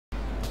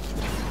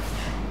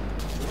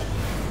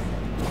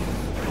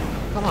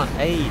Come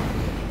on, aid.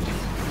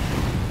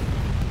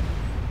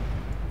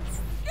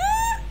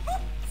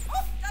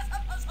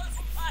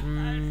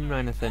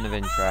 Anything of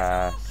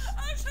interest?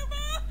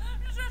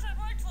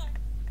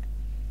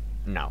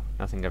 No,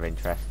 nothing of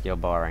interest. You're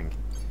boring.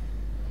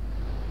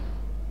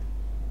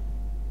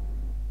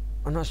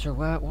 I'm not sure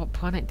what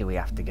planet do we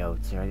have to go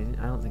to?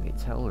 I don't think it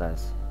told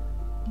us.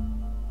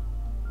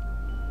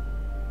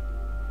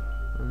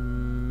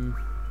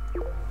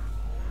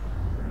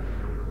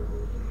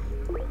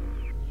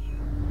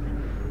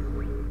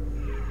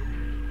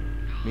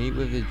 Meet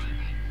with the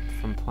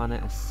from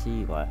planet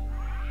Asila.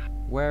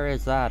 Where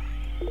is that?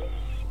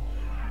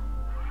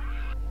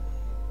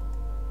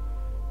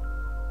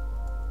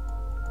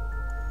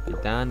 Be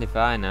damned if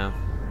I know.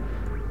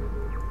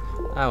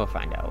 I will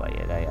find out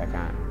later today.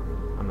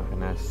 I'm not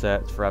gonna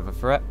search forever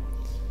for it.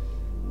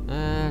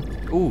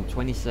 Ooh,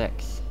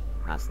 26.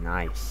 That's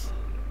nice.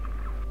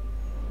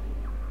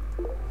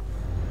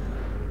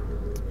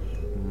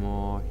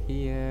 More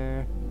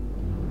here.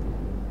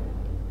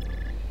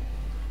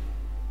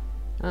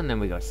 And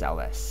then we go sell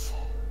this.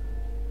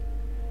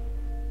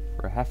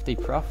 For a hefty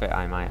profit,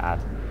 I might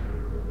add.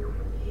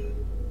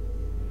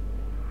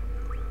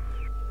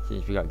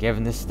 Since we got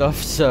given this stuff,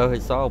 so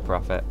it's all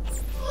profit.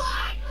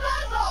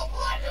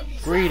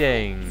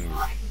 Greetings!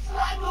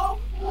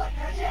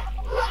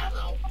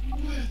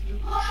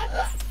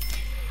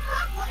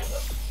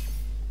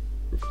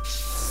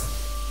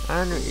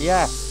 And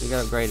yes, we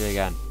got upgraded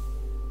again.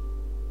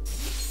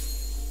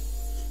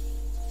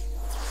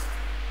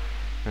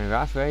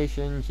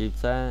 Congratulations,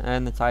 you've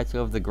earned the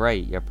title of the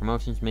Great. Your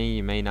promotions mean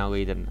you may now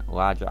lead a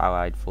larger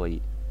allied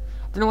fleet.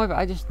 I don't know why, but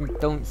I just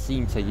don't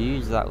seem to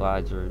use that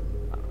larger...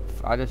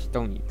 I just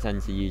don't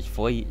tend to use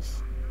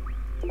fleets.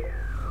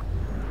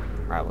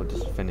 Right, we'll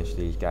just finish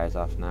these guys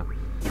off now.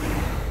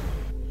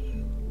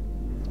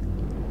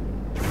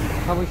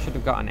 Probably should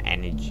have got an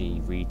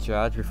energy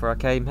recharge before I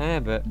came here,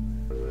 but...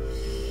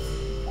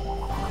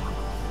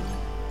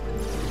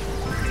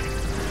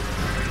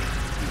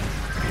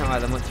 not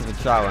like they're much of a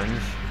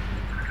challenge.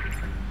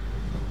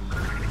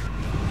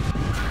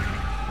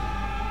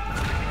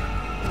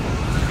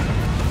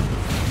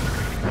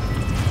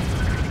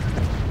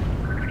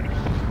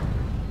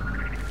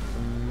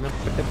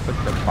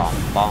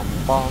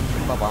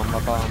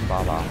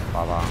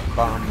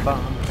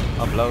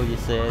 I'll blow your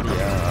city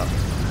up.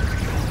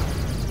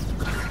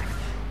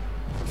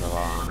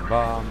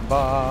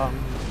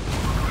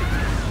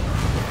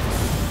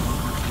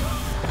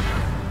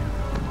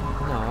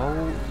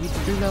 No, you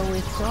blow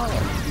it up.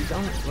 You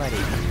don't let it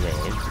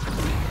live.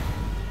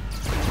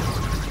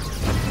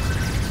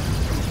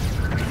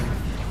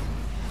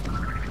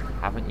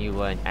 Haven't you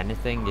learned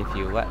anything? If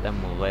you let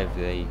them live,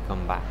 they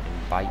come back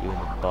and bite you in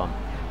the bum.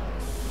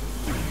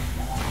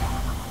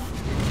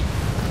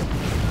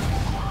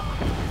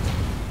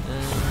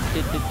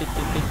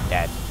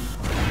 Dead.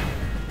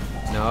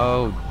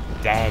 No,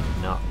 dead,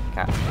 not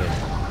captured.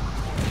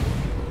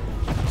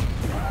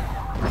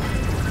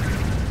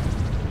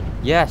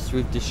 Yes,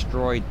 we've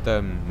destroyed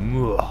them.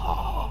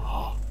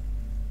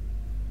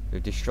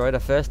 We've destroyed our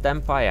first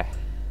empire.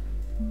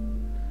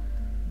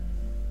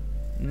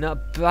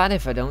 Not bad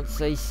if I don't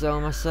say so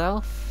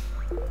myself.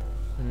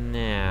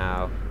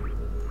 Now,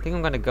 I think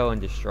I'm gonna go and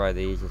destroy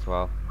these as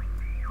well.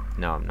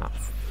 No, I'm not.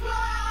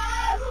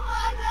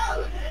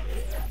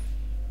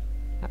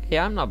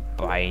 Yeah, I'm not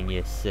buying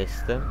your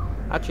system.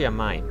 Actually, I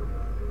might.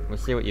 We'll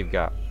see what you've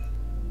got.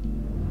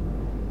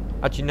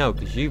 Actually, no,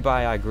 because you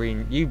buy our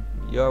green...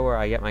 You're where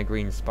I get my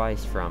green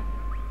spice from.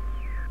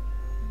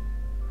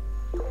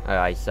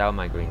 I sell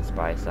my green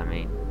spice, I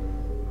mean.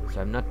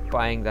 So I'm not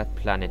buying that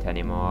planet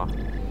anymore.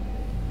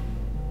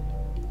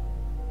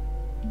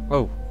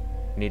 Oh,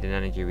 need an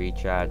energy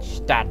recharge.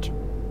 Stat!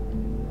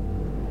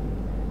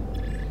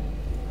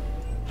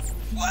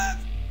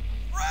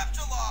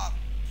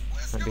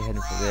 Might be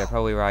heading for there.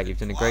 Probably right. You've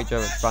done a great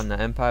job expanding that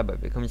empire, but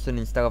if it comes soon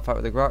in stealth fight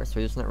with the Grox,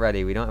 we're just not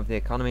ready. We don't have the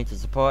economy to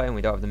support it, and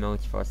we don't have the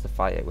military force to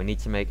fight it. We need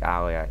to make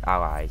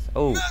allies.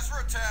 Oh.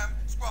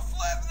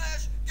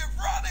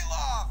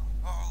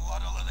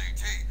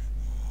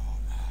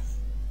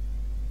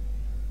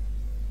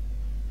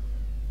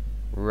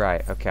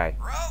 Right, okay.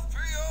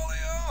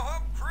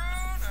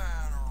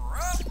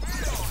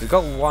 We've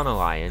got one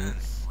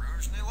alliance.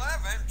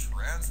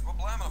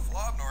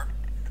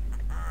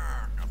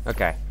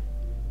 Okay.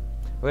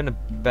 We're gonna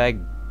beg,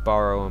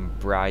 borrow, and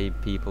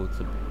bribe people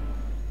to...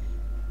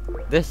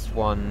 This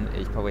one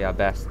is probably our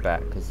best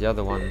bet, because the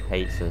other one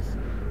hates us.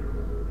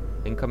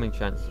 Incoming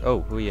chance...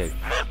 Oh, who are you?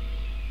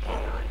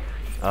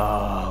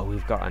 Oh,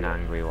 we've got an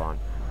angry one.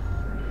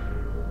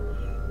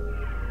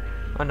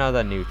 Oh no,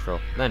 they're neutral.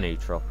 They're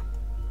neutral.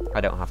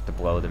 I don't have to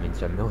blow them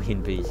into a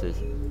million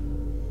pieces.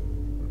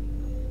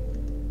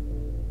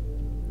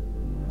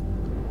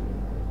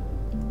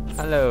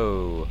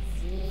 Hello.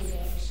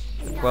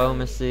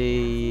 Diplomacy.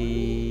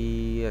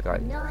 Okay.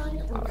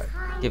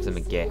 Give them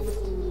a gift.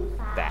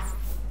 There.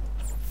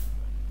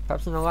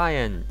 Perhaps an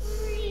alliance.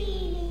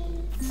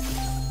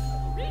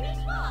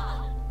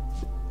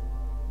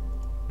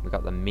 We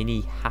got the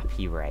mini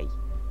Happy Ray.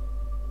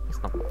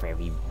 It's not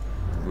very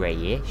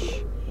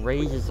rayish.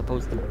 Rays is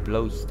supposed to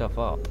blow stuff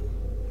up.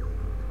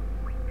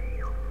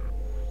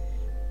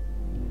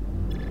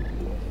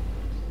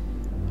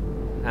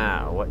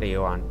 Ah, what do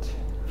you want?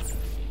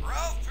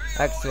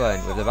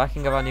 Excellent. With the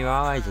backing of our new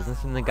allies, there's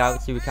nothing in the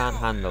galaxy we can't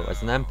handle.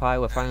 As an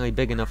empire, we're finally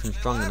big enough and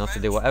strong enough to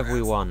do whatever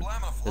we want.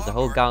 There's a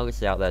whole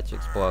galaxy out there to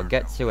explore.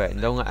 Get to it, and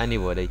don't let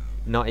anybody,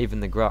 not even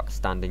the Groks,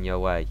 stand in your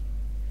way.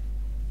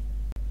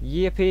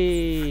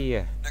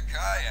 Yippee!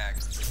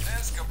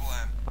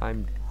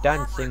 I'm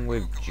dancing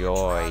with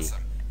joy.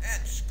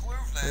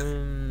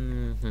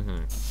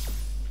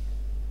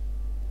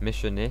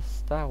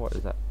 Missionista? What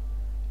is that?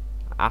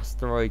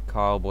 Asteroid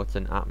call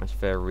button,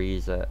 atmosphere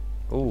reset.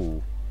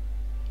 Ooh.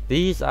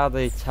 These are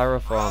the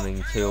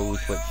terraforming tools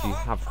which you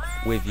have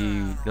with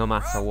you no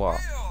matter what.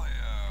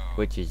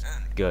 Which is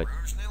good,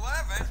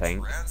 I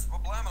think.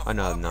 Oh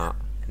no, they're not.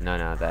 No,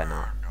 they're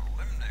not.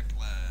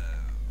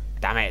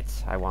 Damn it!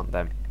 I want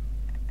them.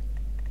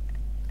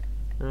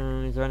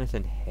 Is there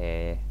anything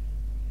here?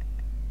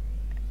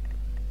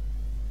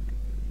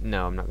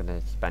 No, I'm not going to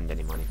spend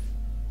any money.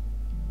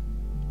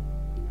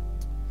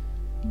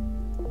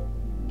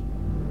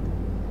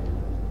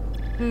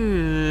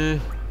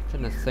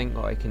 Trying to think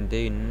what I can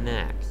do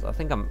next. I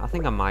think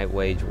I might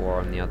wage war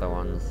on the other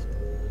ones.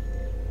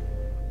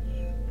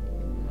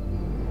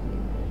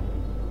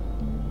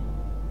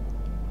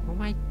 What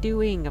am I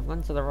doing? I've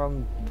gone to the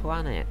wrong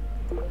planet.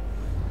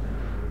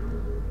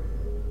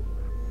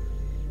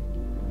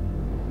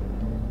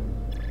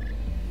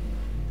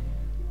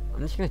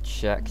 I'm just gonna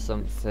check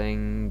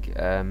something.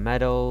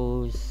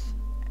 Medals.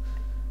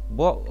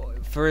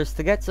 What for us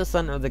to get to the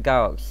center of the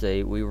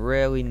galaxy? We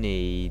really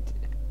need.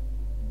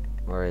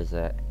 Where is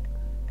it?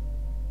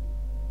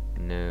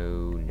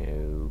 No.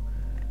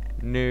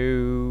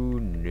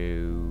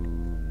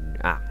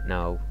 Ah,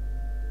 no.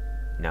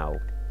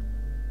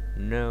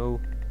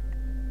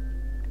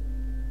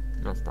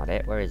 That's not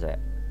it. Where is it?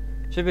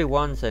 Should be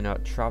one, so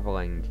not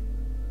traveling.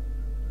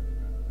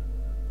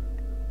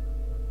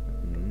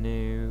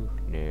 No.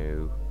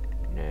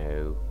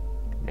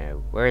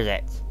 Where is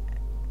it?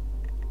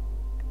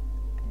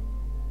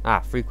 Ah,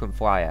 frequent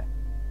flyer.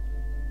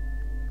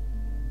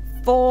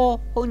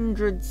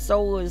 400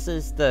 solar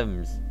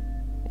systems!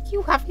 Are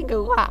you having a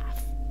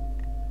laugh?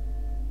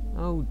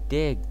 Oh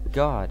dear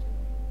God.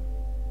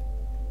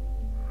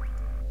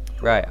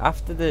 Right,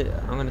 after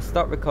I'm gonna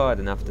stop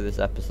recording after this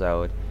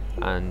episode,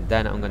 and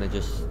then I'm gonna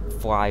just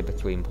fly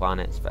between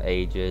planets for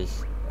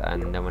ages,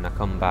 and then when I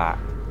come back,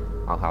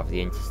 I'll have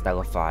the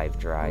Interstellar 5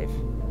 drive.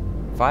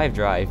 5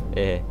 drive?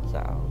 So,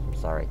 I'm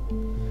sorry.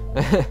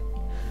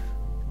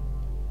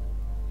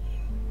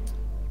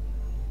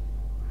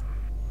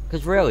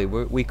 Because really,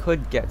 we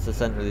could get to the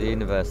center of the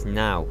universe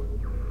now.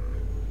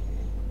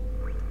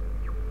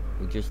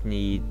 We just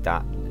need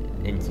that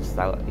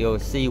Interstellar. You'll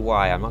see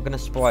why. I'm not going to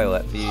spoil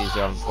it for you if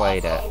you haven't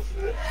played it,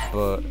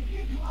 but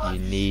you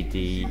need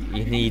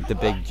the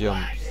big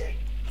jumps.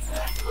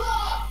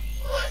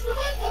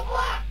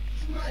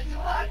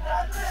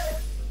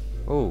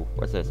 Oh,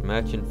 what's this?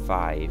 Merchant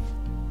 5.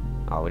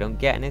 Oh, we don't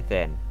get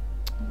anything.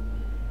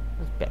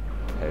 That's a bit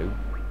poo.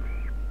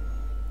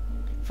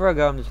 Before I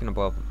go, I'm just going to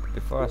blow up.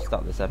 Before I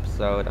stop this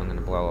episode, I'm going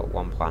to blow up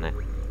one planet.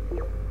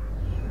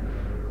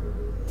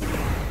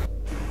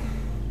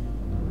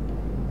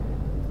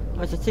 Oh,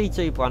 it's a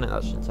T2 planet,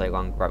 that shouldn't take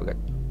long. Right, we've got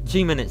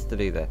 2 minutes to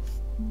do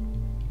this.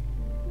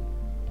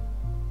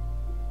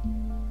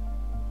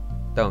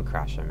 Don't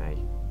crash on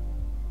me.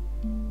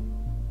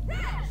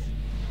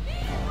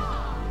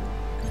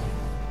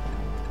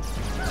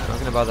 Not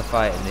going to bother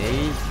fighting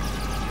these.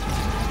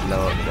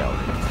 Lower the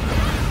building.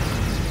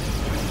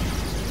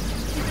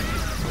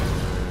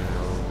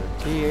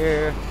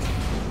 Here.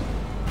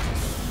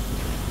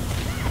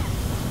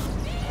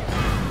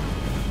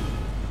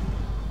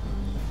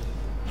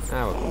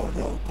 Oh.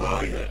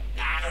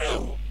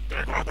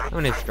 I'm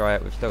gonna destroy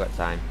it, we've still got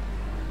time.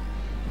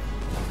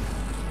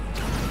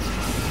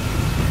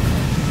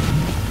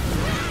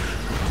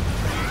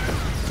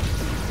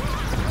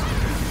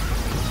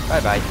 Bye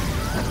bye.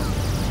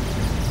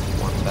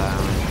 One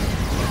down.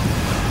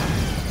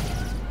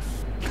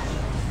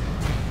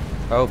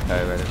 Okay,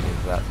 I didn't mean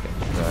for that to get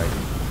destroyed.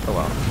 Oh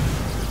well.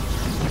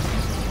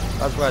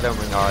 That's why I don't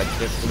bring our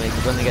ships to me,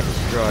 because when they get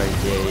destroyed,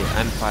 the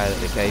empire that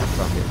they came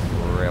from is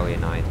really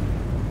annoyed.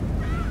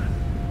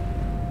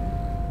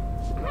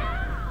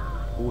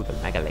 Ooh, the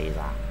mega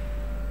laser.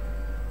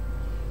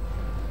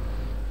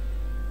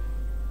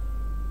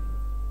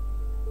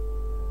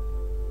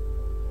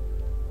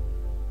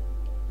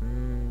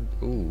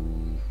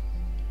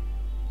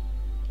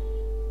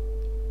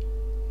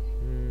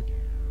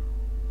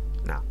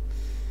 No.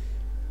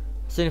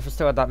 Soon if I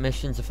still had that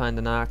mission to find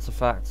an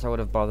artifact, I would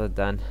have bothered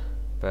then.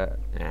 But,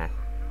 yeah.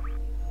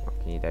 What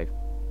can you do?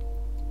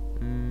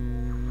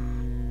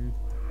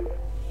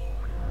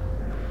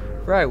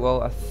 Right,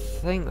 well, I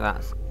think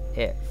that's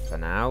it for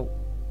now.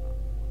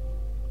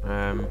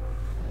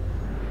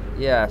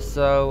 Yeah,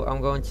 so I'm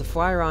going to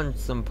fly around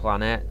some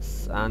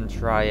planets and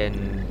try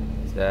and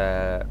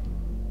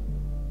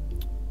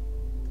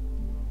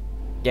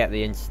get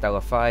the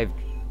Interstellar 5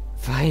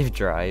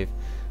 drive.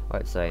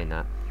 What's saying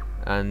that?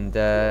 And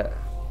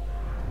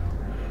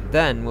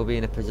then we'll be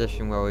in a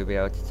position where we'll be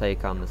able to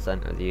take on the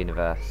centre of the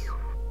universe.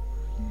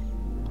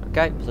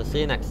 Okay, so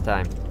see you next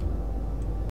time.